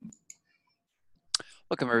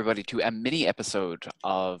Welcome, everybody, to a mini episode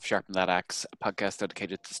of Sharpen That Axe, a podcast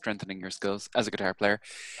dedicated to strengthening your skills as a guitar player.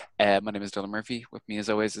 My name is Dylan Murphy. With me, as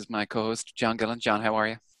always, is my co host, John Gillen. John, how are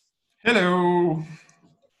you? Hello. It's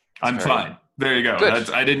I'm very fine. There you go. good.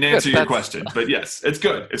 I didn't Good. answer your That's question, but yes, it's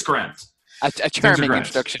good. It's grand. a Things are charming grand.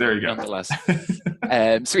 introduction, There you go. nonetheless.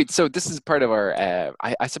 Sweet. So this is part of our,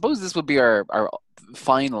 I suppose this will be our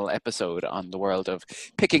final episode on the world of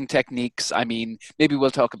picking techniques. I mean, maybe we'll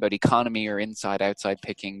talk about economy or inside-outside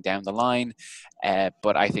picking down the line.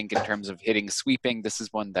 But I think in terms of hitting sweeping, this is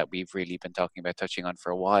one that we've really been talking about, touching on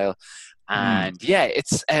for a while. And yeah,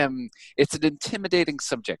 it's an intimidating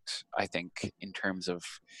subject, I think, in terms of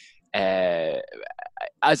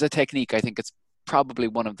as a technique. I think it's probably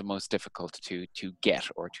one of the most difficult to get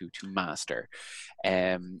or to master.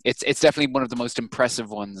 It's definitely one of the most impressive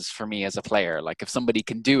ones for me as a player. Like if somebody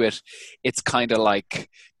can do it, it's kind of like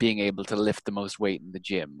being able to lift the most weight in the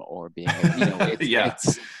gym, or being, Yeah.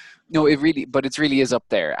 it's no, it really, but it really is up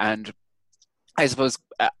there. And I suppose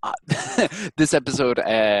this episode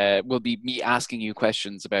will be me asking you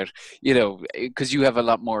questions about, because you have a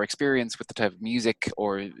lot more experience with the type of music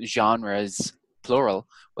or genres, plural,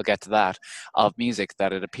 we'll get to that, of music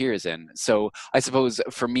that it appears in. So I suppose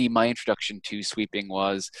for me, my introduction to sweeping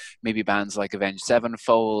was maybe bands like Avenged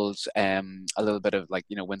Sevenfold, a little bit of like,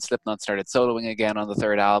 when Slipknot started soloing again on the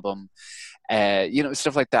third album.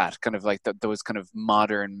 Stuff like that, kind of like those kind of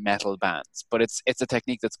modern metal bands. But it's a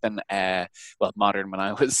technique that's been modern when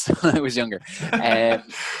I was when I was younger.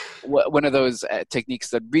 One of those techniques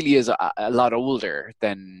that really is a lot older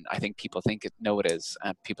than I think people think it is.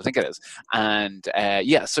 People think it is. And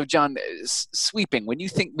so John, sweeping. When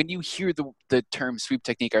you hear the term sweep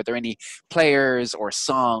technique, are there any players or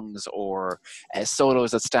songs or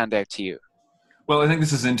solos that stand out to you? Well, I think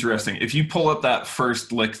this is interesting. If you pull up that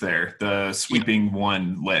first lick there, the sweeping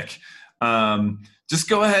one lick, just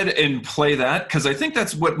go ahead and play that, because I think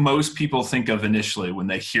that's what most people think of initially when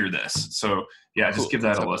they hear this. So yeah, just give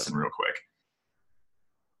that a listen real quick.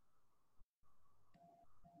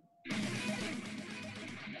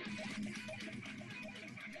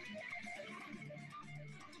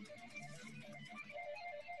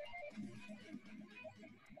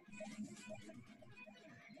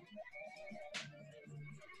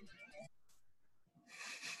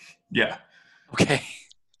 Yeah. Okay.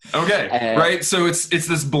 Right. So it's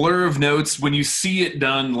this blur of notes. When you see it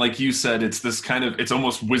done, like you said, it's this kind of, it's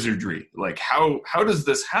almost wizardry. Like how does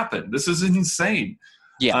this happen? This is insane.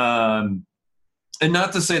 Yeah. And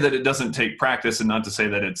not to say that it doesn't take practice, and not to say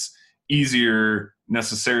that it's easier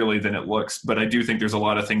necessarily than it looks, but I do think there's a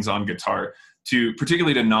lot of things on guitar,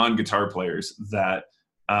 particularly to non-guitar players, that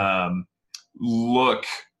look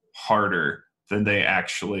harder than they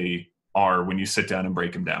actually are when you sit down and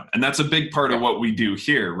break them down. And that's a big part of what we do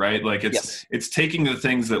here, right? Like it's taking the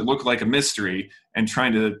things that look like a mystery and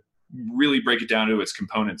trying to really break it down to its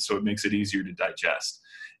components so it makes it easier to digest.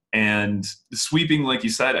 And sweeping, like you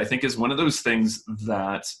said, I think is one of those things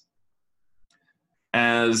that,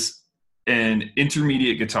 as an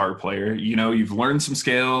intermediate guitar player, you've learned some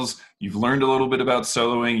scales, you've learned a little bit about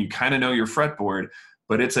soloing, you kind of know your fretboard,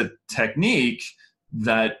 but it's a technique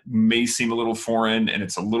that may seem a little foreign, and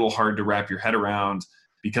it's a little hard to wrap your head around,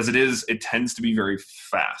 because it tends to be very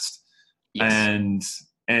fast. Yes.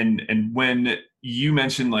 And when you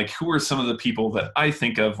mentioned, like, who are some of the people that I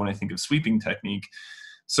think of when I think of sweeping technique,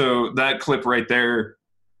 so that clip right there,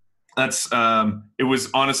 that's it was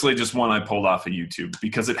honestly just one I pulled off of YouTube,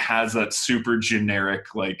 because it has that super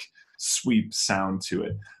generic like sweep sound to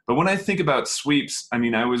it. But when I think about sweeps, I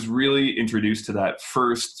mean, I was really introduced to that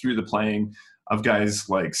first through the playing of guys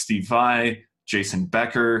like Steve Vai, Jason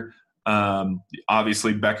Becker.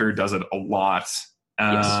 Obviously, Becker does it a lot.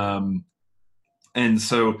 And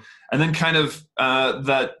then kind of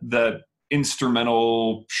that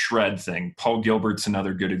instrumental shred thing. Paul Gilbert's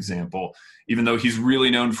another good example. Even though he's really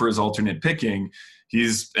known for his alternate picking,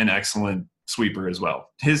 he's an excellent sweeper as well.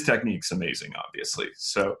 His technique's amazing, obviously.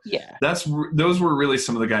 So yeah, those were really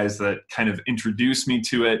some of the guys that kind of introduced me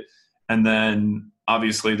to it. And then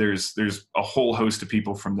obviously there's a whole host of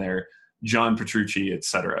people from there, John Petrucci,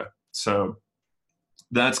 etc. So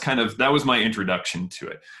that was my introduction to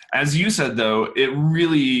it. As you said, though, it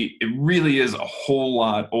really is a whole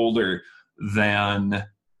lot older than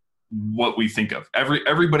what we think of.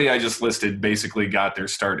 Everybody I just listed basically got their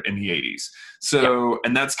start in the 80s. So,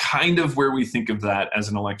 and that's kind of where we think of that as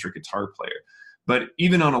an electric guitar player. But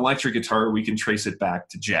even on electric guitar, we can trace it back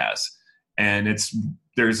to jazz. And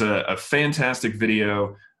there's a fantastic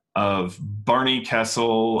video of Barney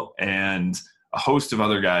Kessel and a host of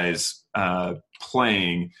other guys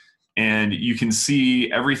playing and you can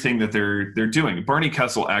see everything that they're doing. Barney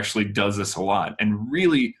Kessel actually does this a lot, and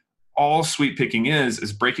really all sweep picking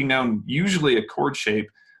is breaking down usually a chord shape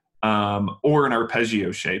or an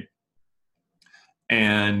arpeggio shape,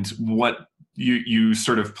 and what you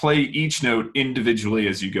sort of play each note individually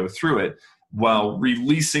as you go through it while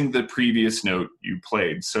releasing the previous note you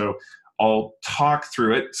played. So I'll talk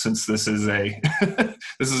through it, since this is a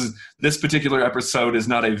this particular episode is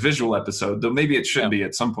not a visual episode, though maybe it should be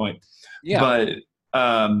at some point. Yeah.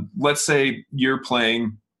 But let's say you're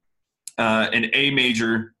playing an A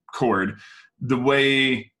major chord. The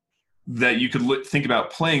way that you could think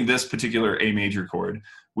about playing this particular A major chord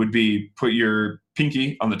would be put your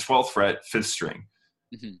pinky on the 12th fret, 5th string.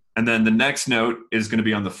 Mm-hmm. And then the next note is going to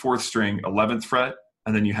be on the 4th string, 11th fret.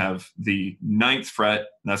 And then you have the 9th fret,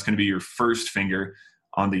 and that's going to be your first finger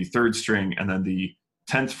on the 3rd string. And then the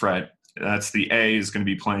 10th fret, that's the A, is going to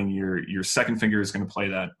be playing your second finger is going to play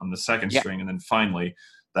that on the 2nd string. And then finally,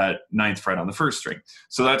 that 9th fret on the 1st string.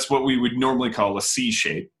 So that's what we would normally call a C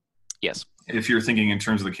shape. Yes. If you're thinking in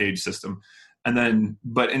terms of the Cage system. And then,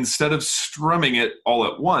 but instead of strumming it all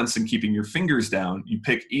at once and keeping your fingers down, you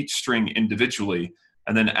pick each string individually.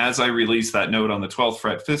 And then as I release that note on the 12th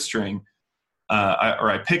fret, 5th string,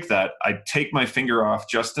 I pick that, I take my finger off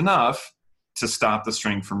just enough to stop the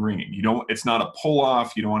string from ringing. It's not a pull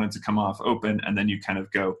off. You don't want it to come off open. And then you kind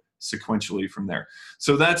of go sequentially from there.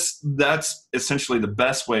 So that's essentially the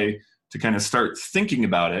best way to kind of start thinking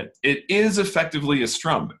about it. It is effectively a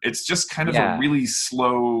strum. It's just kind of a really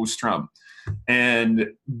slow strum. And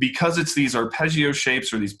because it's these arpeggio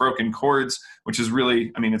shapes or these broken chords, which is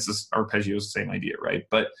really, it's this arpeggio, same idea, right?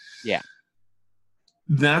 But yeah,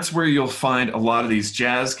 that's where you'll find a lot of these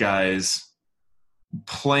jazz guys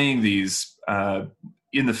playing these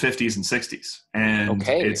in the 50s and 60s. And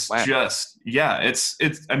it's like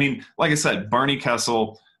I said, Barney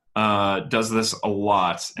Kessel does this a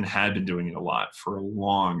lot and had been doing it a lot for a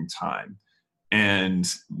long time.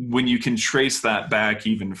 And when you can trace that back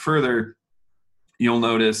even further, you'll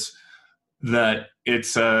notice that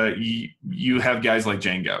it's you have guys like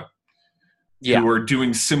Django who are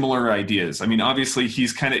doing similar ideas. Obviously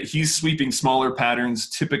he's sweeping smaller patterns,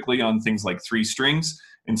 typically on things like 3 strings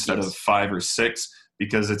instead of 5 or 6,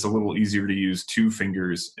 because it's a little easier to use 2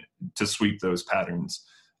 fingers to sweep those patterns.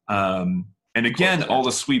 And again, all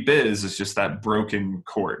the sweep is just that broken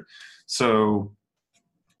chord. So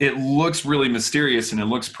it looks really mysterious and it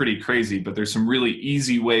looks pretty crazy, but there's some really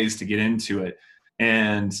easy ways to get into it.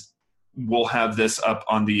 And we'll have this up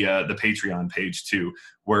on the Patreon page too,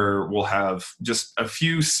 where we'll have just a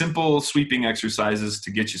few simple sweeping exercises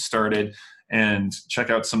to get you started, and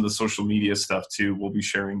check out some of the social media stuff too. We'll be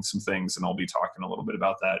sharing some things, and I'll be talking a little bit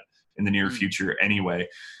about that in the near future anyway.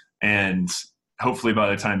 And hopefully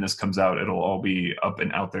by the time this comes out, it'll all be up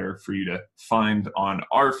and out there for you to find on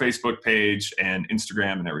our Facebook page and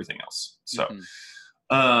Instagram and everything else. So,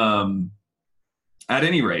 at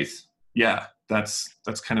any rate, that's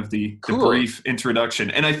kind of the brief introduction.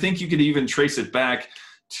 And I think you could even trace it back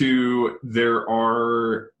to, there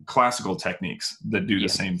are classical techniques that do the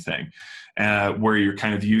same thing, where you're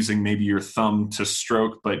kind of using maybe your thumb to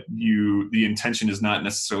stroke, but the intention is not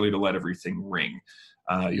necessarily to let everything ring.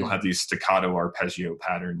 You'll have these staccato arpeggio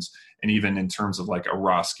patterns. And even in terms of like a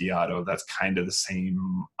Raschiato, that's kind of the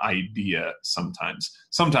same idea sometimes.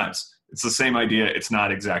 Sometimes it's the same idea. It's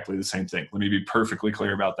not exactly the same thing. Let me be perfectly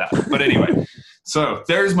clear about that. But anyway, so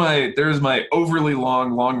there's my overly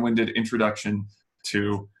long-winded introduction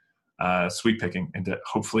to sweep picking, and that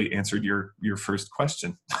hopefully answered your first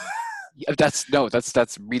question. That's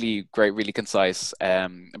really great, really concise,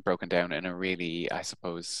 broken down in a really, I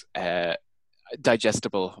suppose,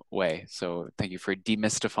 digestible way. So thank you for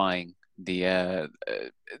demystifying the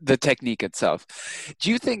technique itself.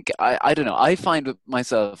 Do you think, I don't know, I find with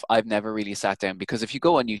myself, I've never really sat down, because if you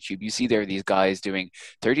go on YouTube, you see there are these guys doing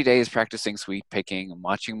 30 days practicing sweep picking and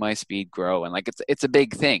watching my speed grow, and like it's a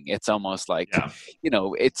big thing. It's almost like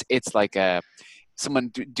it's like someone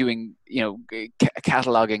doing,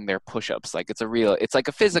 cataloging their push-ups. Like it's like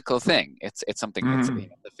a physical thing. It's something that's the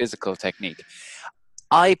physical technique.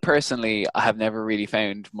 I personally have never really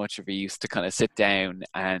found much of a use to kind of sit down,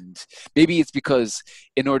 and maybe it's because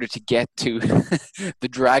in order to get to the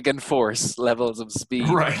Dragon Force levels of speed,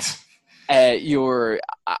 right?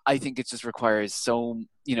 I think it just requires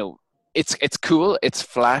it's cool, it's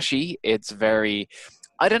flashy, it's very,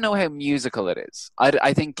 I don't know how musical it is.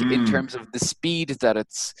 I think in terms of the speed that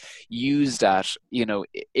it's used at,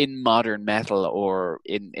 in modern metal or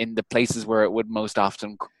in the places where it would most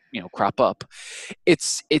often crop up,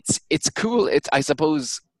 it's cool. It's, I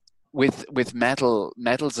suppose, with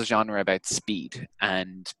metal's a genre about speed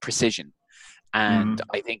and precision, and Mhm.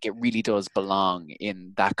 I think it really does belong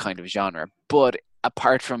in that kind of genre. But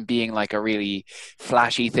apart from being like a really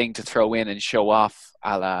flashy thing to throw in and show off,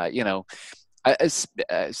 a la,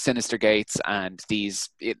 Sinister Gates and these,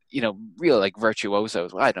 real like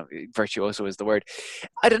virtuosos. Well, I don't. Virtuoso is the word.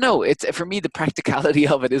 I don't know. It's, for me, the practicality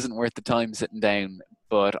of it isn't worth the time sitting down.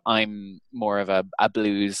 But I'm more of a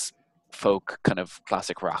blues, folk, kind of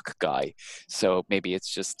classic rock guy. So maybe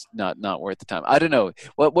it's just not worth the time. I don't know.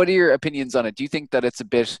 What are your opinions on it? Do you think that it's a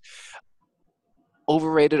bit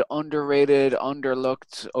overrated, underrated,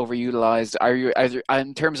 underlooked, overutilized?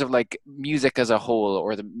 In terms of like music as a whole,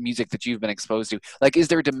 or the music that you've been exposed to, like, is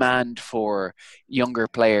there demand for younger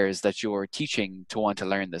players that you're teaching to want to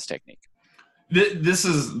learn this technique? This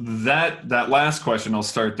is that last question. I'll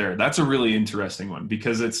start there. That's a really interesting one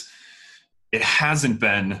because it hasn't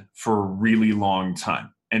been for a really long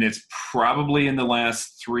time, and it's probably in the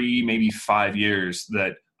last 3, maybe 5 years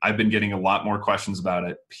that I've been getting a lot more questions about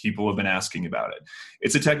it. People have been asking about it.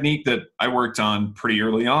 It's a technique that I worked on pretty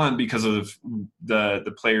early on because of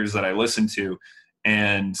the players that I listened to,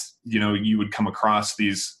 and you would come across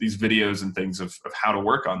these videos and things of how to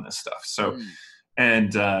work on this stuff. So, Mm.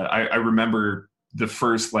 and I remember the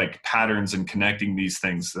first like patterns and connecting these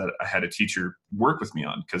things that I had a teacher work with me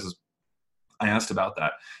on because I asked about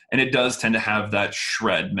that. And it does tend to have that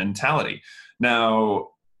shred mentality. Now,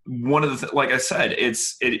 one of the, like I said,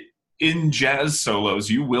 it in jazz solos,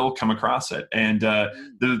 you will come across it. And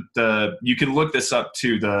you can look this up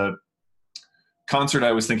too. The concert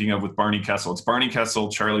I was thinking of with Barney Kessel, it's Barney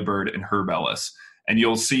Kessel, Charlie Bird, and Herb Ellis. And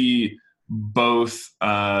you'll see both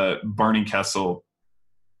Barney Kessel,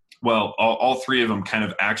 well, all three of them kind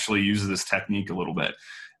of actually use this technique a little bit.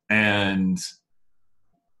 And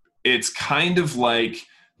it's kind of like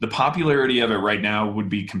the popularity of it right now would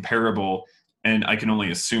be comparable, and I can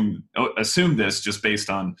only assume this just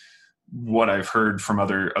based on what I've heard from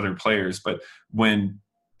other players, but when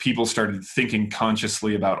people started thinking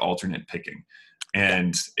consciously about alternate picking,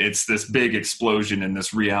 and it's this big explosion in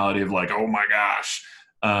this reality of like, oh my gosh,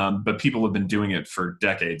 but people have been doing it for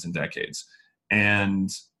decades and decades,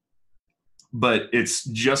 but it's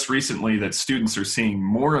just recently that students are seeing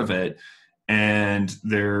more of it, and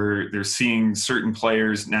they're seeing certain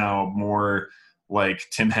players now more like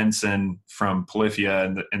Tim Henson from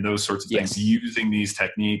Polyphia and those sorts of things Yes. using these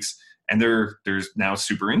techniques, and they're now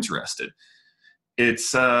super interested.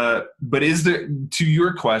 It's but is there, to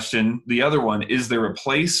your question, the other one, is there a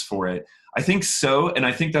place for it? I think so, and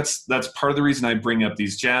I think that's part of the reason I bring up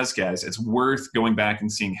these jazz guys. It's worth going back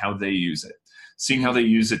and seeing how they use it, seeing how they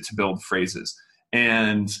use it to build phrases.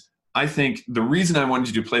 And I think the reason I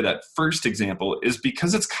wanted you to play that first example is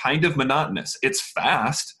because it's kind of monotonous. It's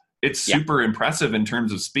fast. It's Yeah. super impressive in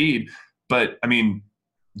terms of speed. But, I mean,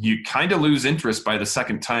 you kind of lose interest by the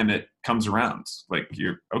second time it comes around. Like,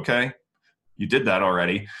 you're, okay, you did that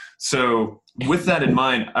already. So with that in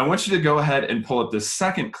mind, I want you to go ahead and pull up this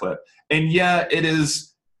second clip. And yeah,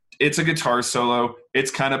 it's a guitar solo. It's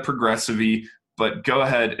kind of progressive-y, but go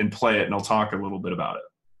ahead and play it and I'll talk a little bit about it.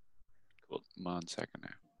 Cool. 1 second now.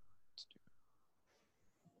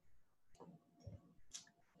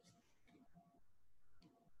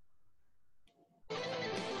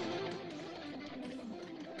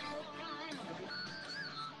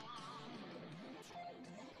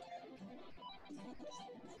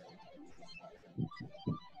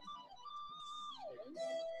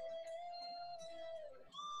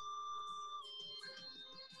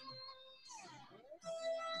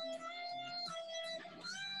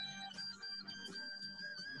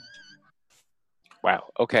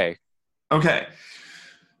 Wow. Okay. Okay.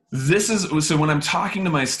 So when I'm talking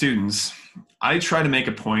to my students, I try to make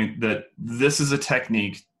a point that this is a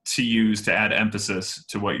technique to use to add emphasis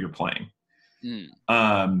to what you're playing.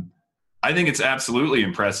 Mm. I think it's absolutely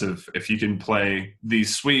impressive if you can play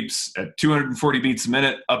these sweeps at 240 beats a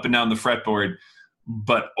minute up and down the fretboard.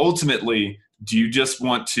 But ultimately, do you just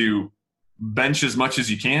want to bench as much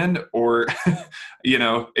as you can? Or,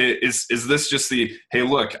 is this just the, hey,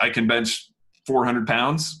 look, I can bench 400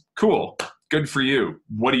 pounds? Cool. Good for you.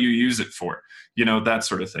 What do you use it for? That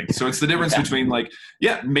sort of thing. So it's the difference between like,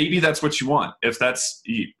 yeah, maybe that's what you want. If that's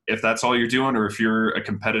all you're doing, or if you're a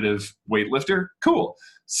competitive weightlifter, cool.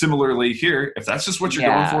 Similarly here, if that's just what you're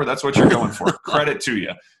going for, that's what you're going for. Credit to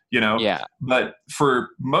you, Yeah. But for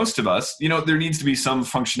most of us, there needs to be some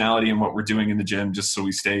functionality in what we're doing in the gym just so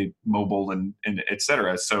we stay mobile and et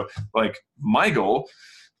cetera. So like my goal,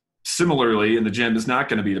 similarly in the gym, is not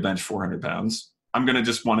going to be to bench 400 pounds. I'm going to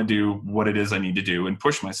just want to do what it is I need to do and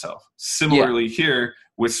push myself. Similarly here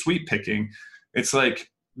with sweep picking, it's like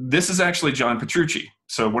this is actually John Petrucci.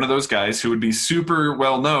 So one of those guys who would be super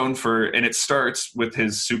well known for, and it starts with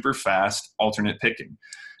his super fast alternate picking.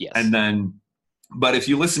 Yes. And then, but if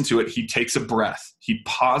you listen to it, he takes a breath. He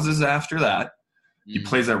pauses after that. He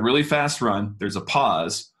plays that really fast run. There's a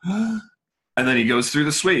pause. And then he goes through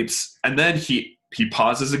the sweeps. And then he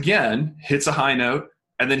pauses again, hits a high note,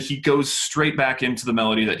 and then he goes straight back into the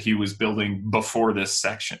melody that he was building before this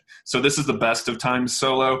section. So this is the best of times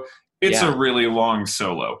solo. It's a really long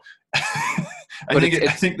solo. I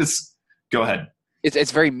think this. Go ahead.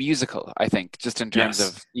 It's very musical. I think, just in terms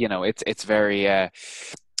of it's very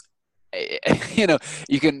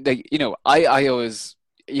you can I always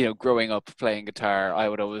growing up playing guitar, I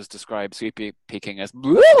would always describe sweep picking as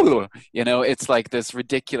it's like this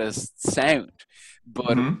ridiculous sound,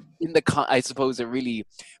 but in the I suppose it really.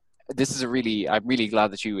 I'm really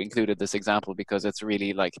glad that you included this example, because it's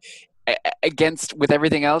really like with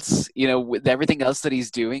everything else, with everything else that he's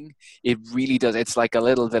doing, it really does. It's like a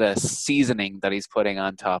little bit of seasoning that he's putting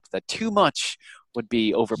on top, that too much would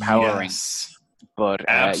be overpowering. Yes. But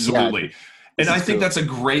absolutely. And I think that's a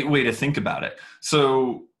great way to think about it.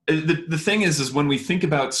 So the thing is when we think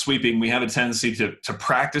about sweeping, we have a tendency to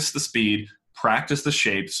practice the speed, practice the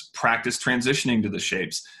shapes, practice transitioning to the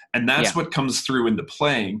shapes. And that's what comes through into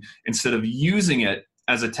playing, instead of using it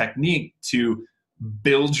as a technique to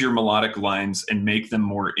build your melodic lines and make them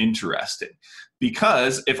more interesting.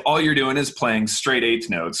 Because if all you're doing is playing straight eighth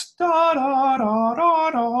notes, da, da, da, da,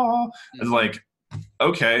 da, it's like,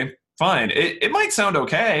 okay, fine. It might sound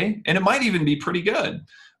okay, and it might even be pretty good.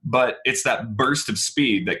 But it's that burst of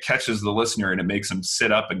speed that catches the listener, and it makes them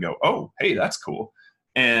sit up and go, oh, hey, that's cool.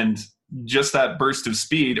 And just that burst of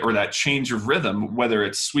speed, or that change of rhythm, whether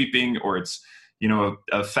it's sweeping or it's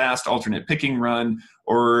a fast alternate picking run,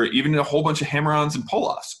 or even a whole bunch of hammer-ons and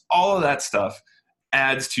pull-offs, all of that stuff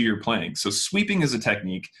adds to your playing. So sweeping is a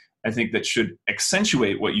technique, I think, that should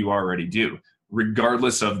accentuate what you already do,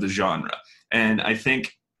 regardless of the genre. And I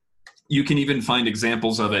think you can even find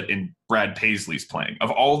examples of it in Brad Paisley's playing.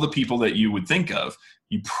 Of all the people that you would think of,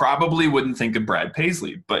 you probably wouldn't think of Brad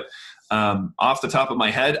Paisley, but off the top of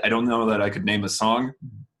my head, I don't know that I could name a song,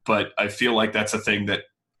 but I feel like that's a thing that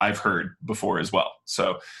I've heard before as well.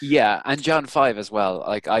 So yeah, and John Five as well.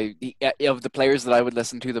 Like of the players that I would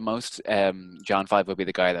listen to the most, John Five would be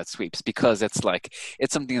the guy that sweeps, because it's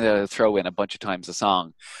something that I'll throw in a bunch of times a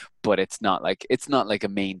song, but it's not like a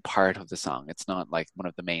main part of the song. It's not like one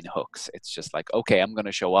of the main hooks. It's just like, okay, I'm going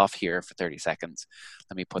to show off here for 30 seconds.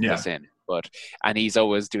 Let me put this in. And he's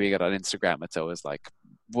always doing it on Instagram. It's always like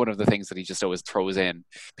one of the things that he just always throws in,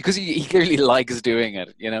 because he clearly likes doing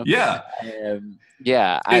it, Yeah. And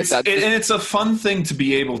it's a fun thing to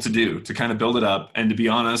be able to do, to kind of build it up. And to be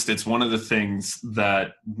honest, it's one of the things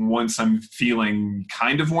that once I'm feeling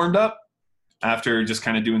kind of warmed up, after just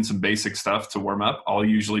kind of doing some basic stuff to warm up, I'll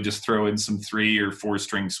usually just throw in some 3 or 4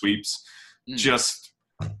 string sweeps, just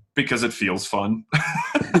because it feels fun.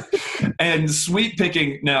 And sweep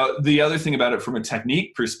picking, now the other thing about it from a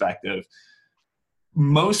technique perspective,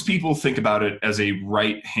 most people think about it as a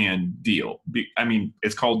right hand deal. I mean,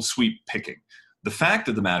 it's called sweep picking. The fact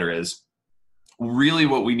of the matter is, really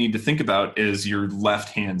what we need to think about is your left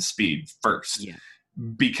hand speed first,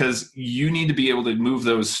 because you need to be able to move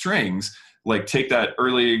those strings. Like, take that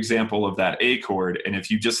early example of that A chord, and if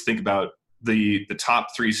you just think about the top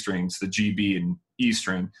 3 strings, the G, B, and E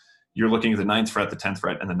string, you're looking at the 9th fret, the 10th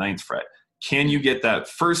fret, and the 9th fret. Can you get that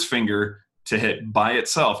first finger to hit by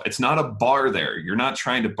itself? It's not a bar there. You're not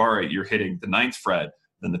trying to bar it. You're hitting the 9th fret,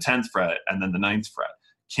 then the 10th fret, and then the 9th fret.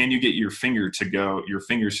 Can you get your fingers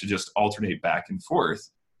to just alternate back and forth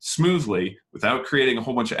smoothly without creating a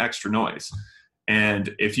whole bunch of extra noise?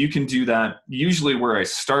 And if you can do that, usually where I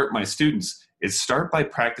start my students is start by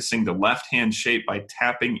practicing the left hand shape by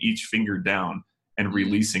tapping each finger down and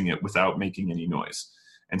releasing it without making any noise.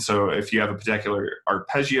 And so if you have a particular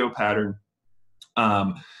arpeggio pattern,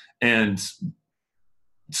 and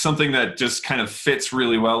something that just kind of fits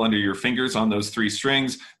really well under your fingers on those 3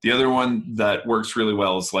 strings. The other one that works really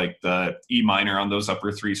well is like the E minor on those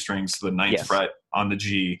upper 3 strings, the 9th fret on the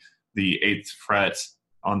G, the 8th fret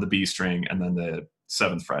on the B string, and then the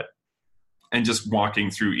 7th fret. And just walking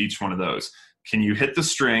through each one of those. Can you hit the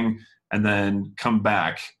string and then come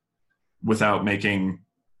back without making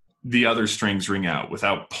the other strings ring out,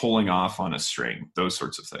 without pulling off on a string, those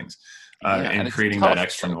sorts of things, and creating that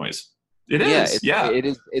extra noise. It is.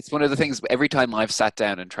 It's one of the things, every time I've sat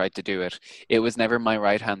down and tried to do it, it was never my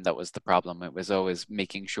right hand that was the problem. It was always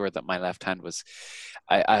making sure that my left hand was,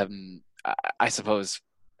 I suppose,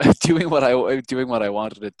 doing what I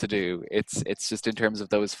wanted it to do. It's just in terms of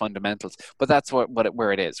those fundamentals, but that's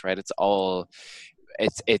where it is, right? It's all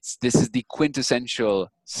it's this is the quintessential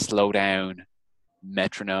slow down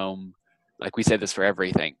metronome. Like we say this for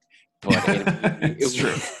everything, but It's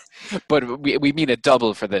true. but we mean it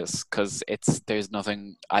double for this because there's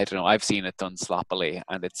nothing, I don't know, I've seen it done sloppily,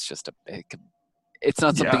 and it's just it's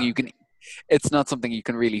not something Yeah. you can, it's not something you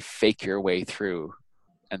can really fake your way through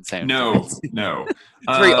and sound. No. It's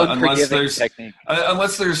very Unless unforgiving there's technique.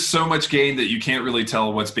 unless there's so much gain that you can't really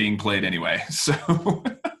tell what's being played anyway. So,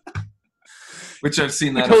 which I've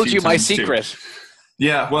seen I that. told a few you my times too. secret.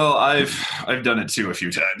 Yeah, well, I've done it too a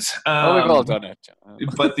few times. Oh, we've all done it.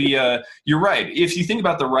 But you're right. If you think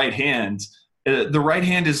about the right hand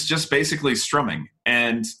is just basically strumming.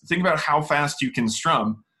 And think about how fast you can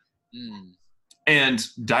strum, and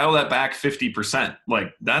dial that back 50%.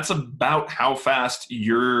 Like that's about how fast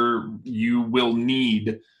you will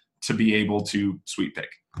need to be able to sweep pick.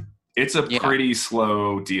 It's a pretty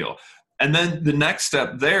slow deal. And then the next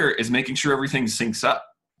step there is making sure everything syncs up.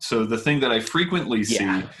 So the thing that I frequently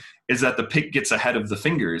see is that the pick gets ahead of the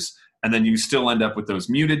fingers, and then you still end up with those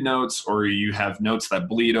muted notes, or you have notes that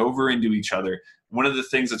bleed over into each other. One of the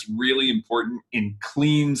things that's really important in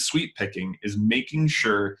clean sweep picking is making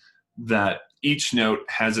sure that each note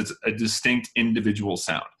has a distinct individual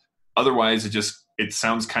sound. Otherwise, it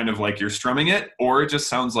sounds kind of like you're strumming it, or it just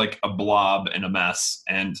sounds like a blob and a mess,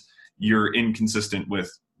 and you're inconsistent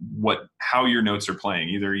with how your notes are playing.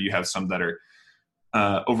 Either you have some that are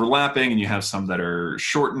overlapping, and you have some that are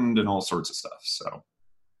shortened, and all sorts of stuff. So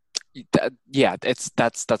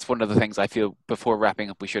that's one of the things I feel before wrapping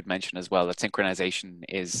up we should mention as well, that synchronization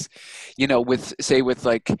is, with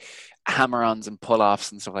like hammer-ons and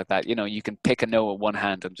pull-offs and stuff like that, you can pick a note with one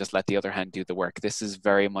hand and just let the other hand do the work. This is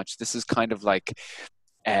kind of like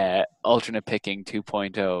alternate picking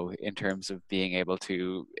 2.0 in terms of being able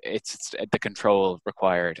to, it's the control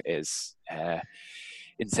required is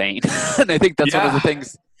insane. And I think that's one of the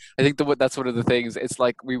things. I think that's one of the things. It's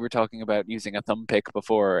like we were talking about using a thumb pick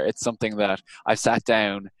before. It's something that I sat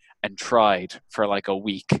down and tried for like a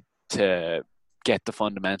week to get the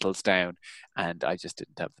fundamentals down, and I just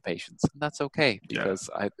didn't have the patience, and that's okay because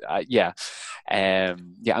I'm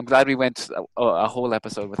glad we went a whole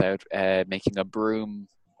episode without making a broom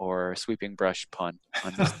or sweeping brush pun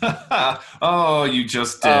on this. Oh, you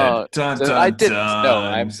just did. Dun, dun, I didn't. dun. No,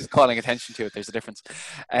 I was just calling attention to it. There's a difference.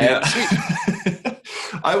 Sweet.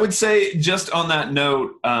 I would say just on that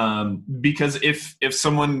note, because if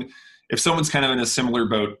someone's kind of in a similar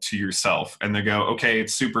boat to yourself and they go, okay,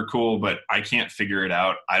 it's super cool, but I can't figure it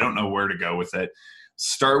out, I don't know where to go with it,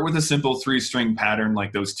 start with a simple 3-string pattern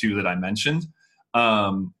like those two that I mentioned,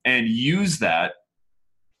 and use that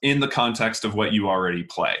in the context of what you already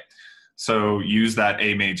play. So use that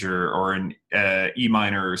A major or an E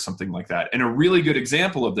minor or something like that. And a really good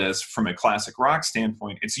example of this from a classic rock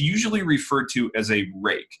standpoint, it's usually referred to as a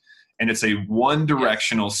rake. And it's a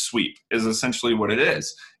one-directional sweep is essentially what it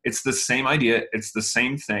is. It's the same idea. It's the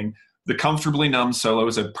same thing. The Comfortably Numb solo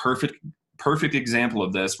is a perfect example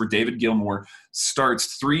of this, where David Gilmour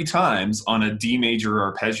starts 3 times on a D major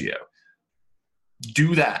arpeggio.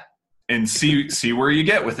 Do that and see where you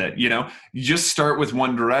get with it. You just start with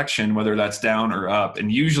one direction, whether that's down or up.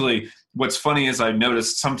 And usually what's funny is I've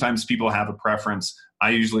noticed sometimes people have a preference. I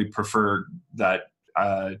usually prefer that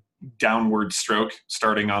downward stroke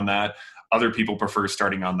starting on that. Other people prefer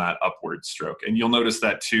starting on that upward stroke. And you'll notice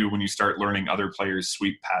that too when you start learning other players'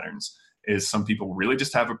 sweep patterns, is some people really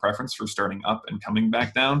just have a preference for starting up and coming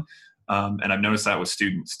back down. And I've noticed that with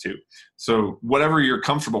students too. So whatever you're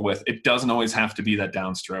comfortable with, it doesn't always have to be that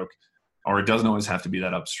downstroke, or it doesn't always have to be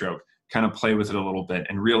that upstroke. Kind of play with it a little bit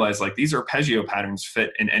and realize like these arpeggio patterns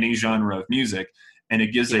fit in any genre of music, and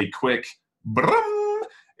it gives a quick brum,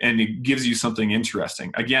 and it gives you something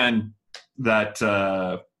interesting. Again,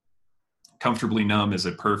 that Comfortably Numb is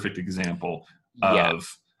a perfect example of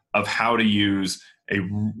how to use a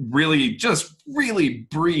really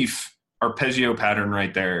brief arpeggio pattern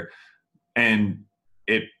right there, and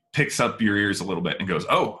it picks up your ears a little bit and goes,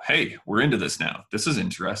 oh, hey, we're into this now. This is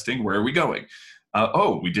interesting. Where are we going?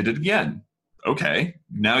 Oh, we did it again. Okay,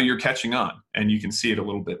 now you're catching on, and you can see it a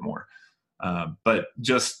little bit more. But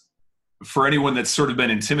just for anyone that's sort of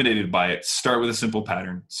been intimidated by it, start with a simple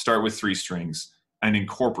pattern, start with 3 strings, and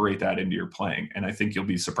incorporate that into your playing. And I think you'll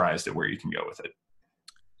be surprised at where you can go with it.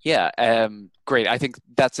 Yeah, great. I think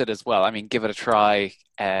that's it as well. I mean, give it a try.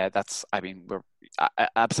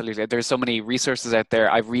 Absolutely. There's so many resources out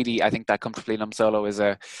there. I think that Comfortably Numb solo is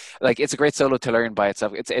it's a great solo to learn by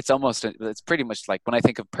itself. It's pretty much like when I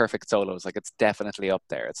think of perfect solos, like it's definitely up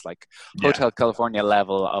there. It's like Hotel California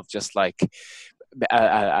level of just like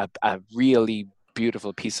a really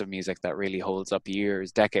beautiful piece of music that really holds up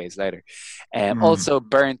years, decades later. Mm. Also,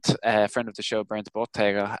 Bernd, a friend of the show, Bernd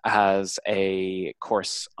Bottega, has a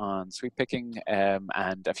course on sweep picking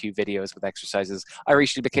and a few videos with exercises. I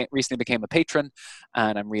recently became a patron,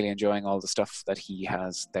 and I'm really enjoying all the stuff that he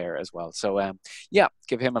has there as well. So yeah,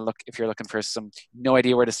 give him a look if you're looking for some. No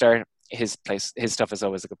idea where to start. His stuff is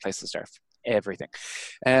always a good place to start. Everything.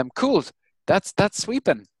 Cool. That's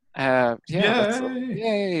sweeping.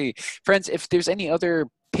 Yay, friends. If there's any other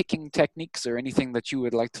picking techniques or anything that you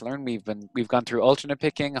would like to learn, we've gone through alternate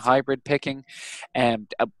picking, hybrid picking,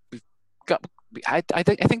 and we've got. I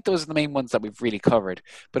think those are the main ones that we've really covered.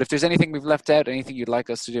 But if there's anything we've left out, anything you'd like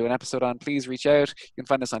us to do an episode on, please reach out. You can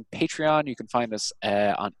find us on Patreon. You can find us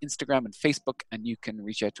on Instagram and Facebook, and you can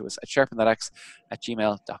reach out to us at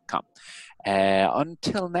sharpenthataxe@gmail.com.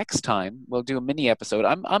 Until next time, we'll do a mini episode.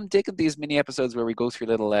 I'm digging these mini episodes where we go through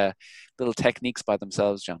little techniques by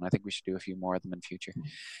themselves, John. I think we should do a few more of them in future.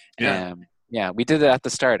 Yeah, we did it at the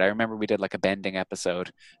start. I remember we did like a bending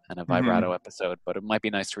episode and a vibrato episode, but it might be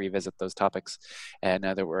nice to revisit those topics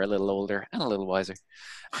now that we're a little older and a little wiser.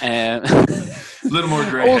 A little more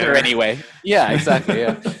gray older hair. Anyway. Yeah, exactly.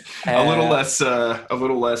 Yeah. a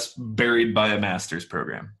little less buried by a master's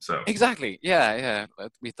program. So exactly. Yeah.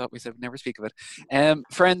 We thought we said never speak of it.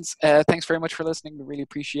 Friends, thanks very much for listening. We really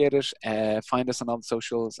appreciate it. Find us on all the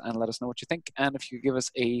socials and let us know what you think. And if you give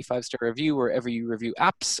us a 5-star review wherever you review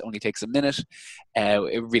apps, only takes a minute.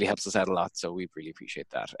 It really helps us out a lot, so we really appreciate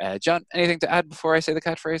that. John, anything to add before I say the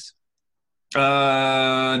catchphrase?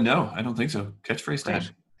 No, I don't think so. Catchphrase time.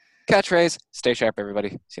 Catchphrase. Stay sharp, everybody.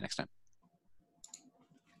 See you next time.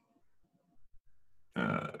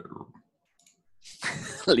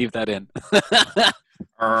 Leave that in.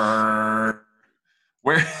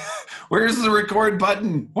 Where's the record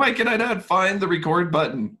button? Why can I not find the record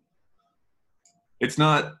button? It's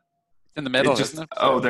not. It's in the middle, isn't it? Oh, there.